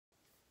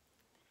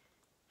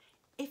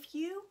If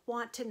you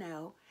want to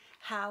know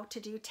how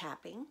to do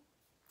tapping,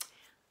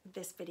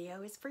 this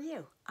video is for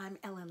you. I'm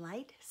Elynn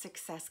Light,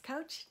 success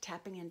coach,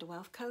 tapping into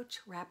wealth coach,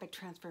 rapid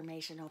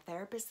transformational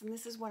therapist, and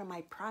this is one of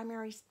my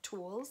primary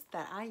tools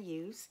that I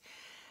use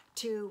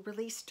to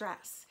release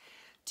stress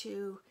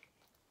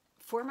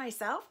for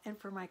myself and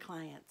for my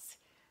clients.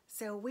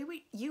 So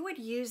you would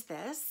use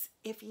this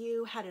if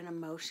you had an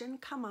emotion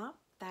come up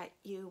that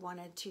you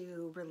wanted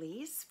to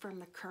release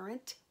from the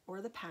current or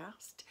the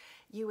past.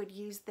 You would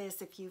use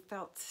this if you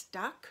felt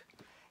stuck.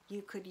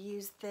 You could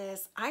use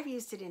this. I've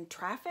used it in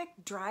traffic,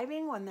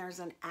 driving when there's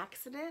an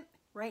accident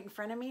right in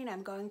front of me and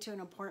I'm going to an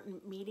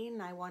important meeting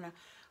and I want to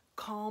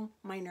calm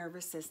my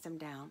nervous system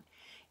down.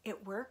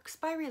 It works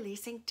by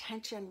releasing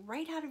tension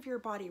right out of your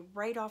body,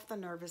 right off the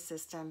nervous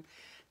system.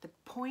 The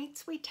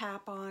points we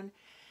tap on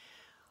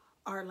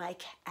are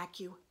like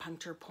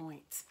acupuncture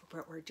points,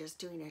 but we're just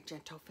doing a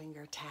gentle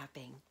finger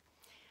tapping.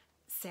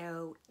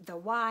 So the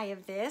why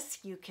of this,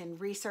 you can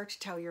research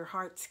till your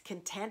heart's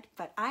content,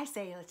 but I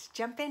say let's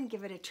jump in,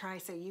 give it a try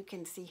so you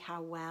can see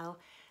how well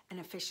and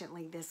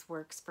efficiently this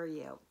works for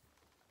you.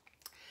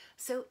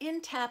 So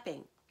in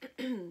tapping,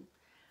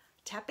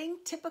 tapping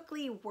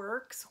typically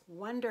works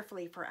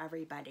wonderfully for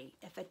everybody.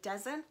 If it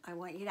doesn't, I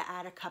want you to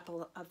add a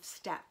couple of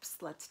steps.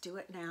 Let's do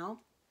it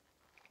now.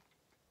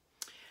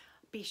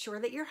 Be sure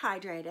that you're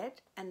hydrated.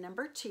 And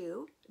number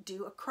 2,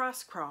 do a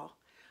cross crawl.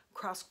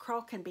 Cross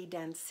crawl can be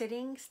done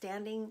sitting,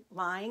 standing,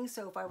 lying.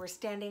 So if I were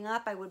standing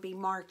up, I would be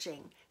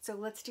marching. So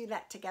let's do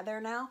that together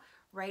now.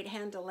 Right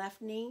hand to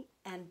left knee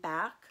and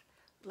back.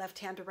 Left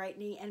hand to right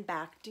knee and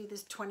back. Do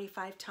this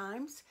 25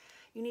 times.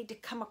 You need to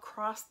come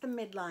across the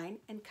midline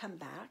and come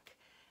back.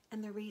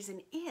 And the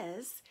reason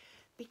is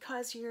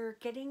because you're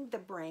getting the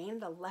brain,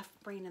 the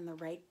left brain and the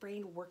right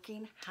brain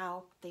working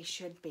how they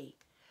should be.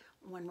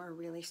 When we're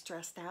really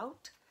stressed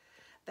out,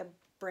 the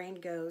brain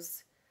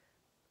goes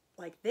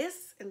like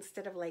this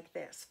instead of like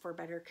this for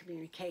better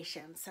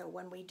communication. So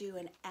when we do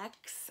an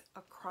X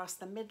across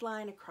the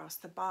midline, across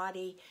the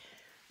body,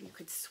 you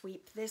could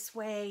sweep this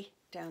way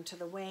down to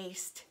the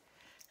waist.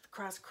 The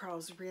cross crawl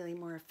is really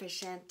more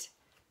efficient,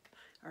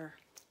 or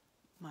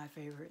my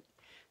favorite.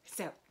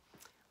 So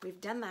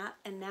we've done that,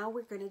 and now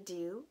we're going to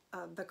do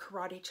the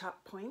karate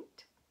chop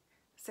point.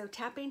 So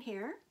tapping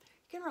here,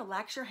 you can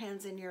relax your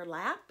hands in your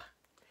lap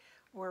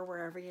or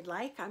wherever you'd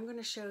like. I'm going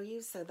to show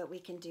you so that we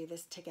can do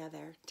this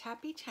together.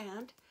 Tap each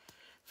hand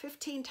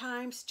 15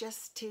 times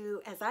just to,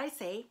 as I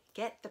say,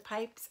 get the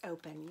pipes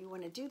open. You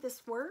want to do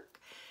this work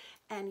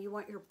and you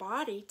want your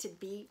body to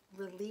be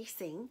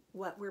releasing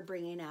what we're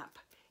bringing up.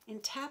 In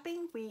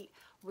tapping, we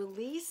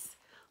release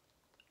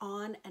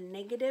on a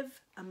negative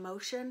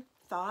emotion,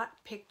 thought,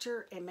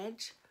 picture,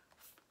 image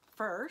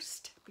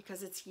first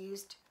because it's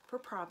used for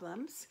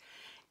problems.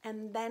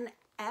 And then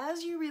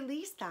as you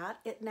release that,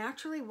 it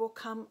naturally will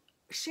come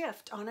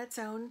shift on its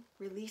own,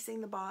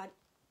 releasing the body,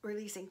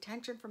 releasing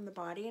tension from the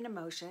body and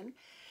emotion,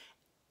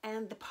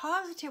 and the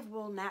positive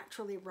will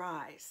naturally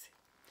rise.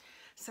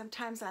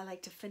 Sometimes I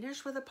like to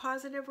finish with a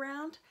positive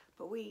round,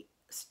 but we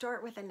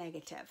start with a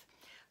negative.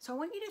 So I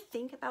want you to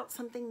think about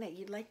something that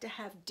you'd like to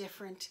have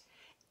different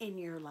in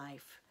your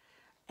life.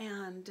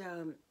 And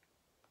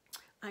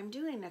I'm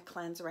doing a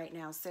cleanse right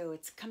now, so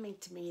it's coming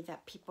to me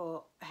that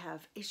people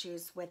have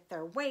issues with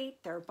their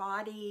weight, their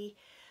body.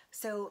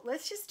 So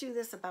let's just do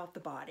this about the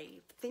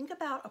body. Think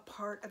about a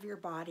part of your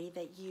body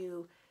that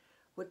you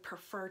would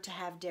prefer to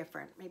have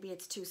different. Maybe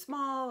it's too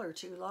small or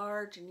too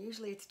large, and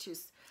usually it's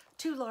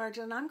too large.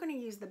 And I'm going to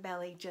use the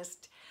belly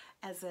just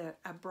as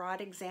a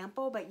broad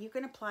example, but you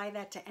can apply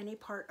that to any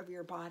part of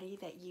your body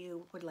that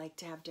you would like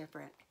to have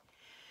different.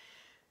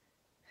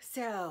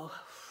 So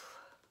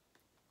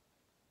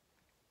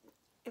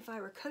if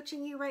I were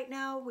coaching you right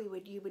now,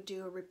 you would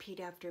do a repeat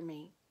after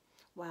me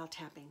while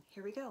tapping.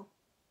 Here we go.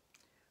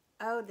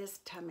 Oh, this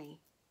tummy,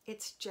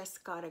 it's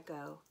just gotta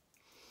go.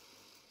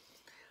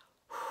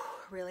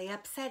 Really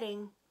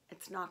upsetting.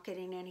 It's not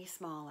getting any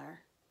smaller.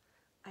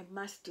 I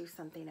must do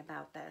something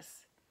about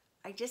this.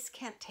 I just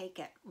can't take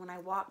it when I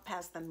walk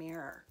past the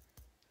mirror.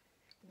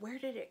 Where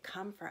did it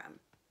come from?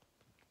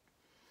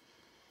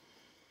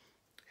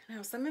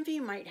 Now, some of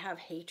you might have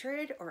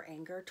hatred or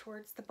anger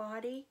towards the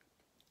body.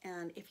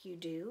 And if you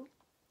do,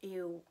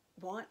 you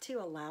want to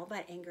allow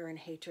that anger and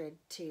hatred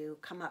to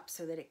come up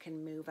so that it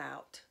can move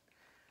out.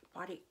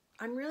 Body,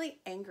 I'm really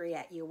angry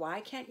at you. Why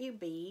can't you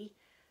be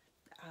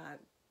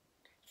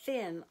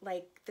thin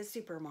like the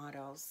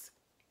supermodels?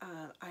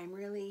 I'm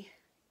really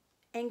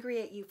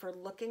angry at you for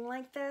looking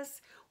like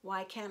this.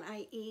 Why can't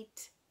I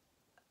eat?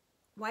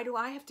 Why do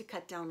I have to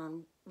cut down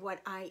on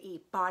what I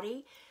eat?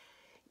 Body,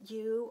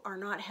 you are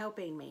not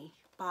helping me.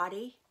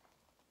 Body,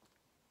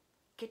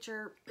 get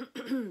your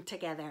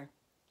together.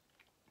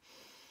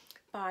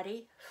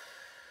 Body,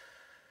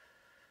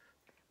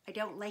 I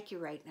don't like you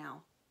right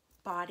now.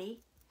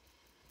 Body,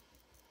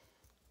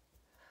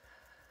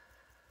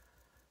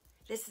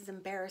 this is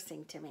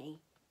embarrassing to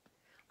me.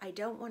 I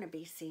don't want to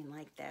be seen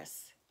like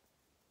this.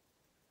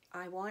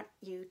 I want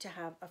you to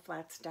have a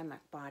flat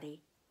stomach,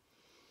 body.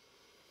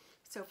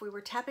 So if we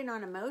were tapping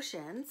on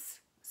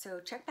emotions, So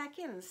check back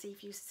in and see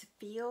if you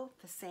feel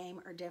the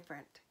same or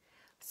different.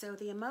 So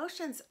the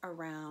emotions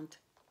around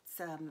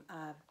some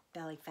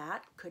belly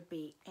fat could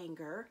be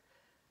anger,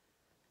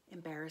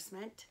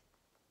 embarrassment,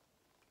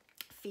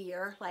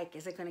 fear, like,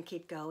 is it going to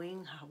keep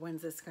going?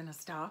 When's this going to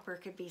stop? Or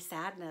it could be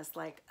sadness,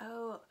 like,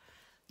 oh,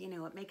 you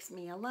know, it makes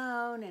me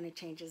alone and it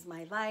changes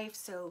my life.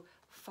 So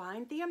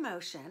find the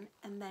emotion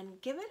and then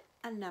give it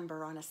a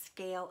number on a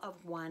scale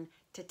of 1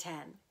 to 10.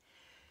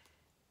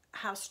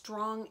 How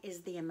strong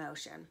is the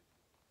emotion?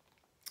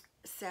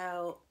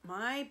 So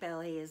my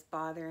belly is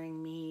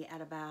bothering me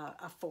at about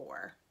a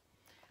 4.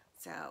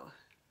 So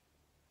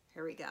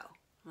here we go.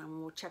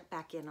 And we'll check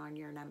back in on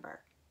your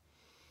number.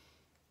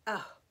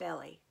 Oh,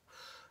 belly.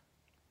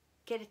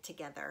 Get it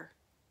together.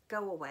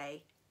 Go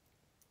away.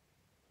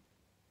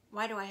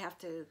 Why do I have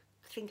to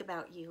think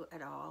about you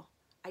at all?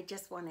 I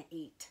just want to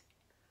eat.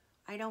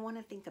 I don't want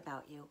to think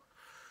about you.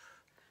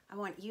 I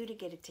want you to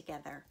get it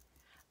together.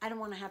 I don't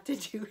want to have to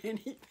do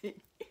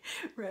anything,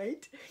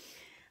 right?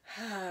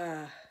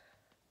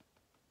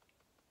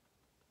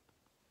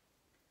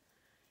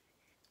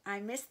 I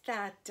missed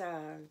that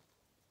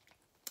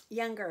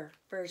younger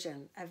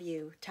version of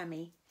you,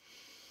 tummy.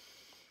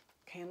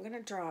 Okay, I'm going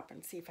to drop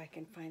and see if I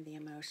can find the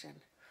emotion.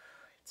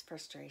 It's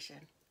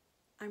frustration.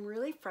 I'm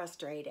really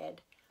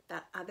frustrated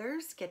that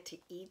others get to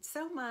eat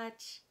so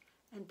much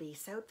and be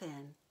so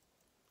thin.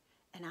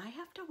 And I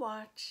have to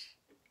watch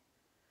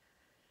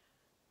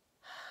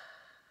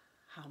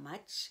how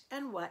much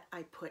and what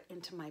I put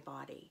into my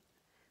body.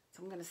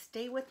 So I'm going to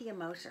stay with the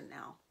emotion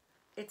now.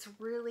 It's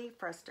really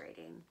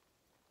frustrating,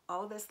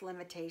 all this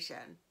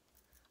limitation.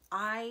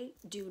 I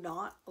do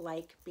not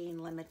like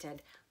being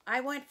limited.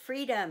 I want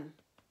freedom.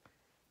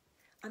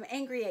 I'm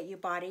angry at you,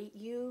 body.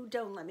 You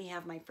don't let me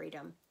have my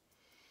freedom.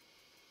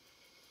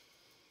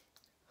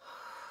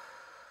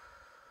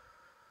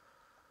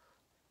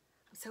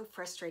 I'm so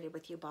frustrated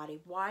with you,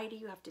 body. Why do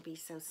you have to be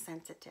so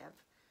sensitive?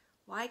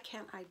 Why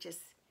can't I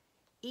just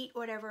eat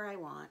whatever I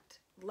want,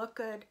 look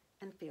good,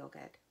 and feel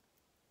good?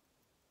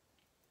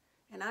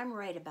 And I'm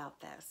right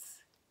about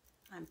this.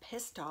 I'm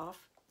pissed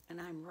off,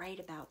 and I'm right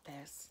about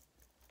this.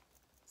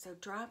 So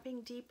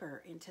dropping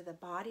deeper into the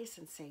body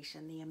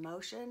sensation, the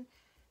emotion,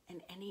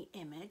 and any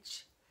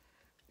image,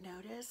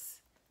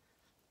 notice.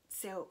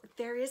 So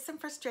there is some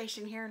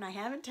frustration here, and I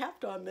haven't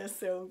tapped on this,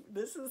 so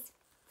this is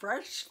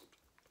fresh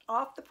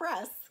off the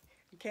press.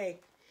 Okay.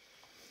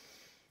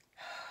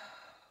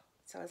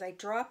 So as I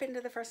drop into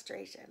the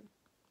frustration,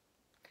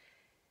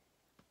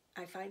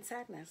 I find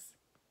sadness.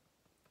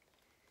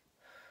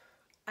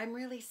 I'm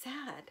really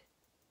sad.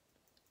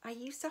 I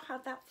used to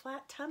have that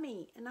flat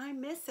tummy, and I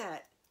miss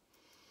it.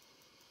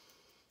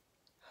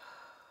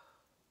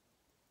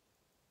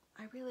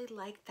 I really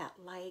like that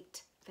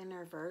light,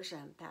 thinner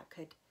version that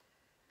could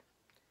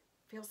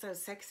feel so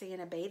sexy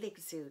in a bathing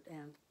suit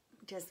and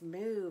just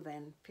move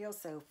and feel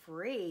so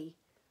free,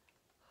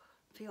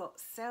 feel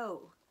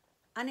so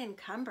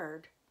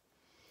unencumbered.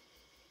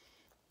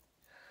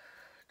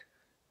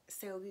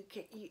 So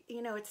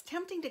you know, it's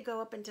tempting to go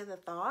up into the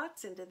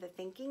thoughts, into the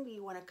thinking.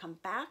 You want to come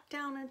back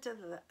down into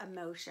the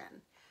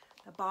emotion,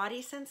 the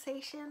body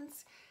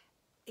sensations.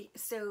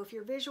 So if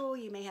you're visual,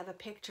 you may have a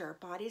picture.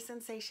 Body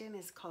sensation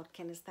is called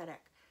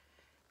kinesthetic.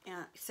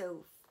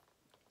 So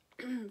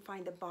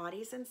find the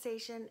body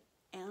sensation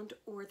and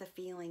or the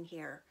feeling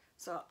here.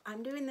 So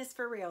I'm doing this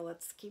for real.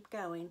 Let's keep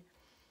going.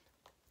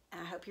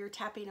 I hope you're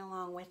tapping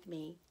along with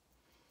me.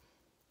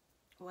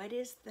 What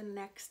is the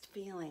next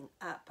feeling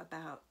up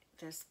about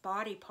this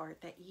body part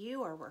that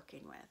you are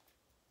working with?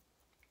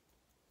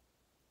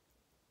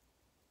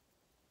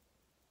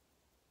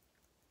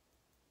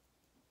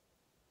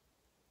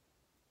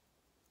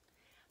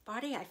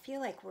 Body, I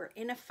feel like we're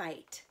in a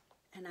fight,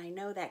 and I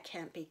know that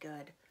can't be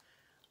good.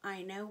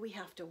 I know we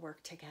have to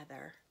work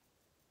together.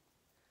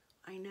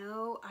 I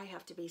know I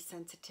have to be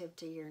sensitive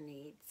to your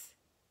needs.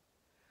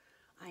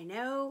 I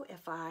know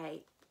if I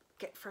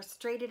get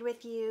frustrated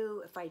with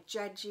you, if I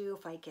judge you,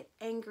 if I get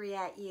angry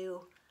at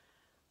you,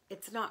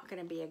 it's not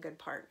going to be a good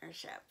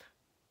partnership.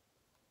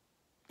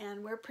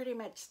 And we're pretty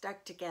much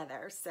stuck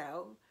together.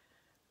 So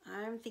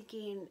I'm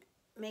thinking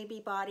maybe,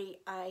 body,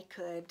 I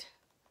could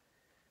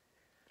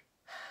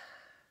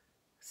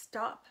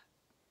stop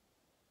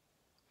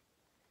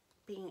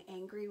being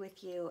angry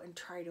with you and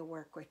try to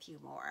work with you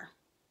more.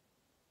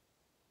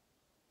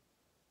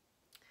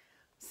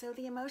 So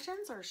the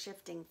emotions are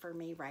shifting for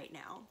me right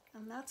now,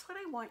 and that's what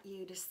I want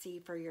you to see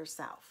for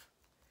yourself.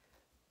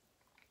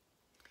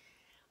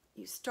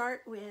 You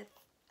start with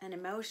an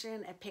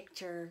emotion, a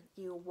picture,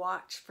 you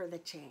watch for the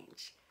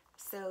change.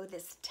 So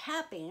this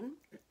tapping,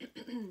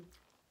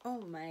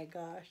 oh my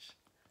gosh,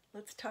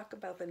 let's talk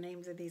about the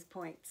names of these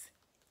points.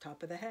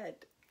 Top of the head,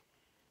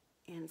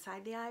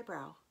 inside the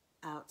eyebrow,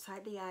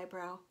 outside the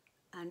eyebrow,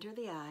 under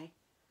the eye,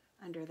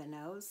 under the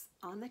nose,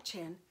 on the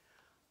chin,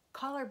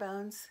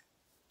 collarbones,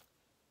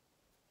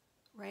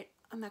 right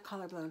on the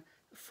collarbone,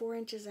 4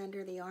 inches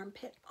under the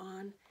armpit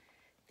on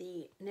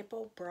the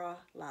nipple bra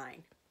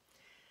line.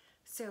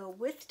 So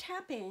with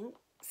tapping,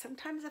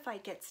 sometimes if I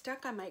get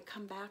stuck, I might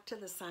come back to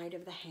the side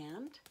of the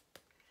hand.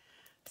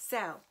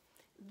 So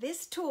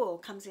this tool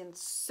comes in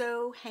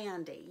so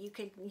handy. You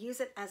can use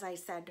it, as I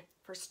said,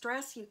 for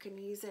stress. You can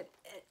use it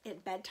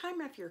at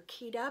bedtime. If you're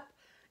keyed up,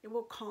 it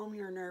will calm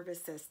your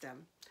nervous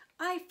system.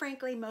 I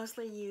frankly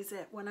mostly use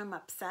it when I'm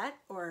upset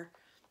or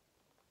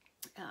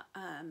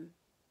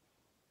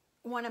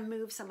want to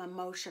move some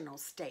emotional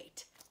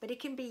state, but it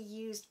can be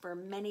used for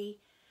many,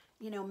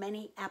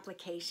 many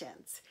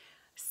applications.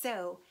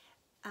 So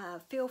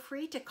feel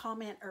free to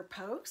comment or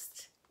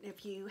post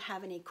if you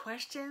have any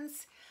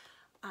questions.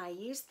 I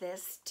use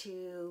this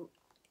to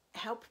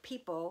help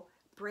people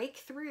break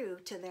through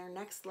to their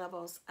next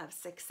levels of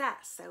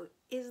success. So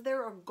is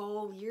there a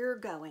goal you're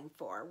going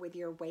for with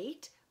your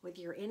weight, with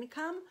your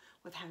income,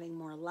 with having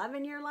more love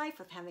in your life,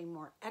 with having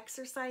more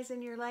exercise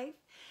in your life?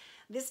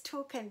 This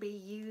tool can be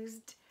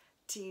used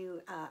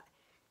to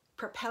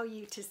propel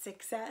you to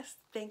success.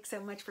 Thanks so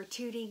much for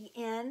tuning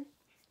in.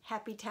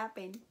 Happy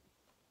tapping.